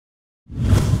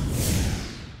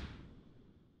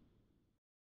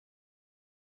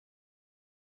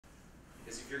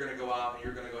you're going to go out and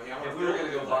you're going to go, hey, if we were going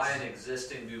to go buy an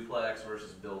existing duplex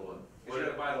versus build one. Because you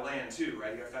got to buy the land too,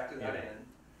 right? You got to factor that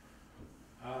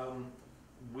in.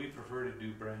 We prefer to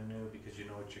do brand new because you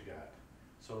know what you got.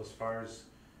 So as far as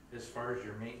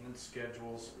your maintenance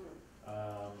schedules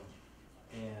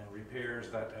and repairs,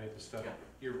 that type of stuff,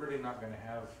 you're really not going to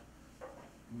have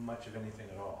much of anything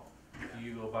at all.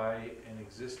 You go buy an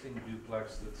existing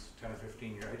duplex that's 10 or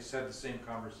 15 years. I just had the same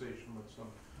conversation with some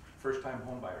first-time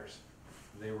home buyers.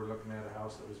 They were looking at a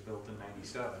house that was built in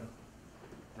 '97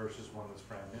 versus one that's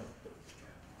brand new.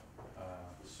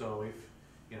 So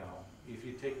if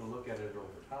you take a look at it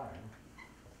over time,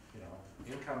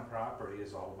 income property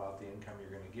is all about the income you're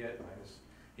going to get minus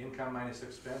income minus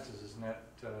expenses is net,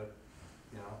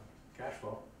 cash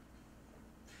flow.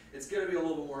 It's going to be a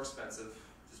little bit more expensive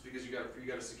just because you got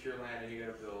to secure land and you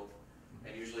got to build.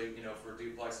 And usually, for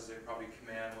duplexes, they probably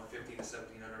command $1,500 to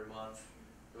 $1,700 a month.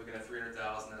 You're looking at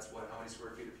 300,000. That's what? How many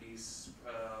square feet a piece?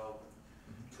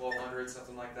 1,200,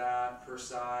 something like that per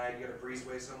side. You got a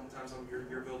breezeway. Sometimes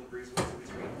you're building breezeways in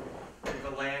between. The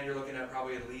land, you're looking at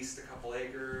probably at least a couple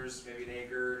acres, maybe an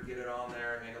acre to get it on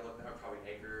there, make it look probably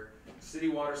an acre. City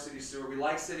water, city sewer. We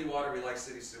like city water. We like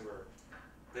city sewer.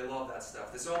 They love that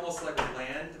stuff. It's almost like with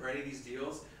land or any of these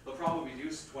deals, they'll probably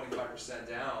reduce 25%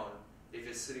 down if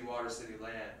it's city water, city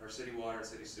land, or city water and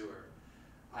city sewer.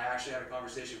 I actually had a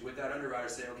conversation with that underwriter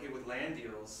saying, okay, with land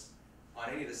deals, on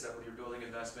any of this stuff with your building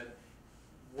investment,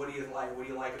 what do you like? What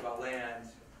do you like about land?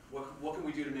 What can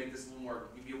we do to make this a little more,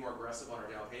 be more aggressive on our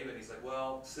down payment? He's like,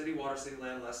 well, city water, city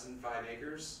land, less than 5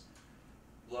 acres.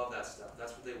 Love that stuff.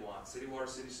 That's what they want. City water,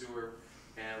 city sewer,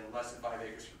 and less than 5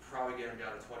 acres. You can probably get them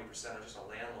down to 20% on just a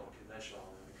land loan conventional,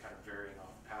 and they're kind of varying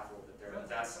off the path a little bit there. But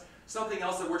that's something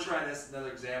else that we're trying. This is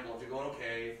another example. If you're going,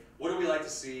 okay, what do we like to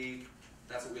see?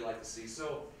 That's what we like to see.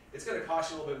 So it's going to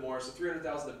cost you a little bit more. So $300,000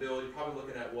 to build. You're probably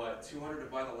looking at what, $200 to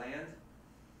buy the land?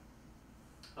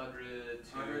 100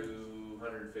 to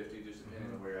 150, just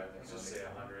depending on where you're at. Let's just say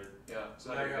 100. Yeah.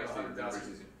 So now you have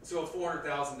 100,000. So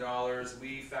 $400,000.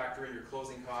 We factor in your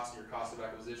closing costs and your cost of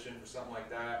acquisition for something like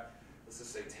that. Let's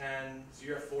just say 10. So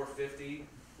you're at 450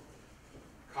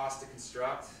 cost to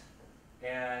construct,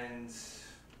 and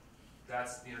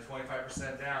that's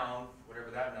 25% down,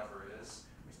 whatever that number is.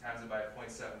 We times it by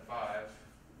 0.75,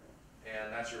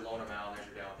 and that's your loan amount. There's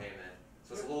your down payment.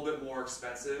 So it's a little bit more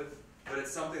expensive. But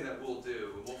it's something that we'll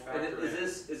do. We'll factor in.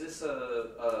 Is this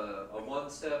a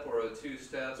one-step or a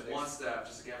two-step? It's one step,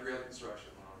 just like every other construction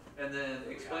loan. And then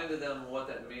explain to them what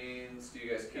that means. Do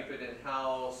you guys keep it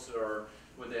in-house, or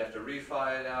would they have to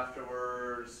refi it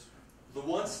afterwards? The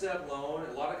one-step loan,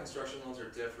 a lot of construction loans are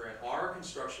different. Our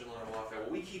construction loan at Lafayette,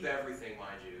 well, we keep everything,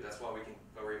 mind you. That's why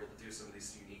we're able to do some of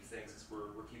these unique things, because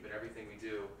we're keeping everything we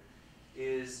do.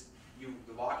 Is you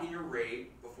lock in your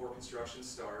rate before construction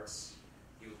starts.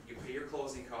 You pay your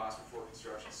closing costs before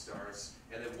construction starts,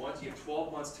 and then once you have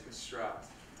 12 months to construct.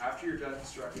 After you're done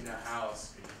constructing that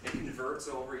house, it converts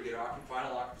over. You get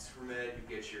final occupancy permit.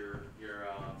 You get your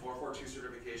 442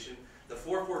 certification. The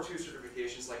 442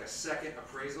 certification is like a second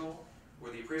appraisal,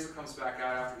 where the appraisal comes back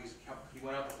out after he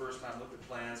went out the first time, looked at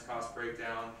plans, cost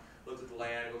breakdown, looked at the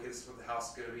land. Okay, this is what the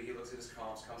house is going to be. He looks at his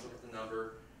comps, comes up with the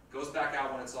number, goes back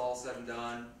out when it's all said and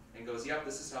done, and goes, yep,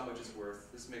 this is how much it's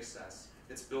worth. This makes sense.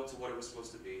 It's built to what it was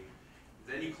supposed to be.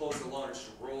 Then you close the loan, it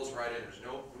just rolls right in. There's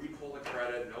no re-pull of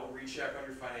credit, no recheck on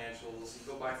your financials. You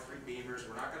go buy 3 Beamers,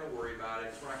 we're not going to worry about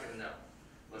it, because we're not going to know.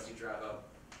 Unless you drive up,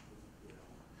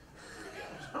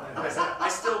 I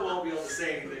still won't be able to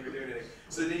say anything or do anything.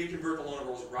 So then you convert the loan, it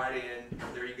rolls right in.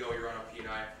 There you go, you're on a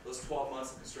P&I. Those 12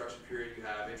 months of construction period, you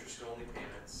have interest-only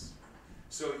payments.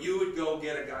 So you would go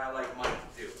get a guy like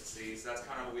Mike to do it. See, so that's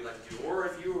kind of what we like to do. Or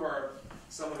if you are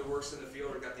someone who works in the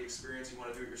field or got the experience, you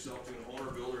want to do it yourself, doing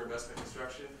owner, builder, investment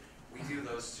construction, we do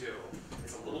those too.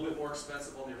 It's a little bit more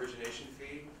expensive on the origination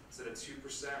fee. Instead of 2%,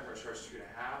 we're going to charge 2.5%.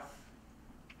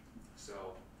 So.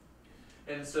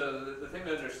 And so the thing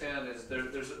to understand is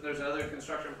there's other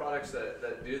construction products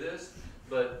that do this,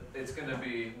 but it's going to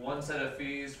be one set of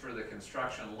fees for the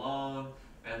construction loan,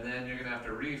 and then you're going to have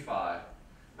to refi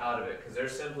out of it, because they're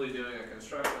simply doing a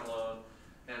construction loan.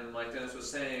 And like Dennis was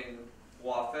saying,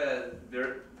 WAFED,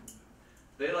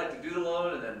 they like to do the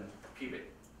loan and then keep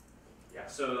it. Yeah.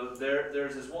 So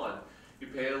theirs is one. You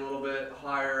pay a little bit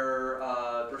higher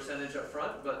percentage up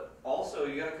front, but also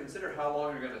you got to consider how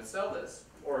long you're going to sell this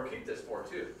or keep this for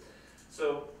too.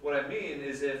 So what I mean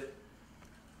is, if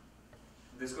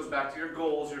this goes back to your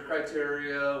goals, your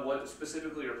criteria, what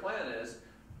specifically your plan is,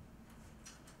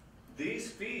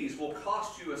 these fees will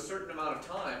cost you a certain amount of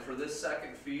time for this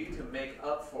second fee to make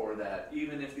up for that,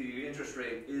 even if the interest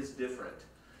rate is different.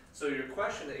 So your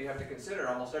question that you have to consider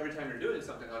almost every time you're doing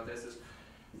something like this is,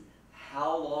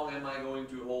 how long am I going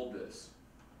to hold this?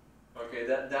 Okay,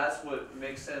 that's what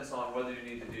makes sense on whether you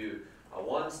need to do a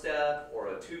 1-step or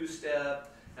a 2-step.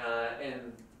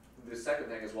 And the second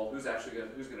thing is, well, who's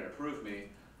going to approve me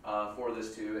for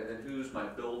this too, and then who's my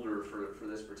builder for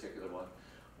this particular one?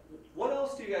 What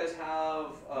else do you guys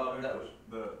have?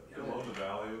 The loan to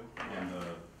value and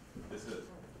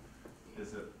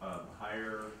is it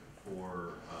higher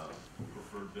for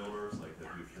preferred builders like that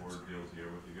do 4 deals a year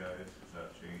with you guys? Does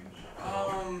that change?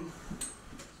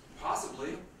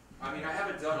 Possibly. I mean, I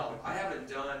haven't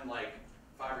done like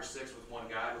 5 or 6 with one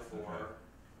guy before. Okay.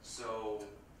 So,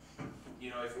 you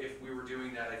know, if we were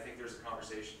doing that, I think there's a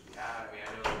conversation to be had. I mean,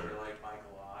 I know that they like Mike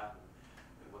a lot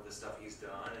and what the stuff he's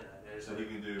done, and there's. So he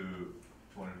can do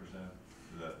 20%.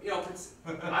 You know,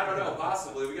 I don't know,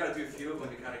 possibly. We got to do a few of them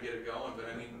to kind of get it going. But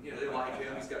I mean, you know, they like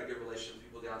him. He's got a good relationship with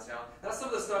people downtown. That's some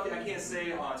of the stuff I can't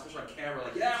say on, especially on camera.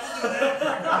 Like, yeah, we'll do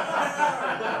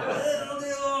that. We'll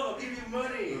do. I'll give you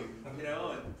money. You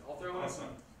know, and I'll throw in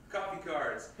some coffee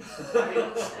cards. I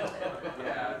mean,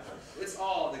 yeah, it's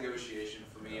all negotiation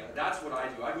for me. That's what I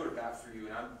do. I go to bat for you,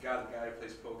 and I'm the guy who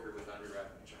plays poker with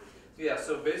underwriting. Yeah.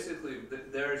 So basically,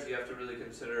 theirs you have to really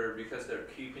consider, because they're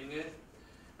keeping it.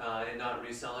 And not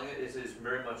reselling it, is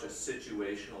very much a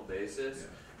situational basis. Yeah.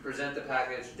 Present the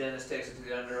package, Dennis takes it to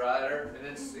the underwriter, and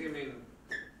it's, I mean,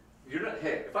 you're not,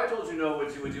 hey, if I told you no,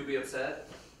 would you be upset?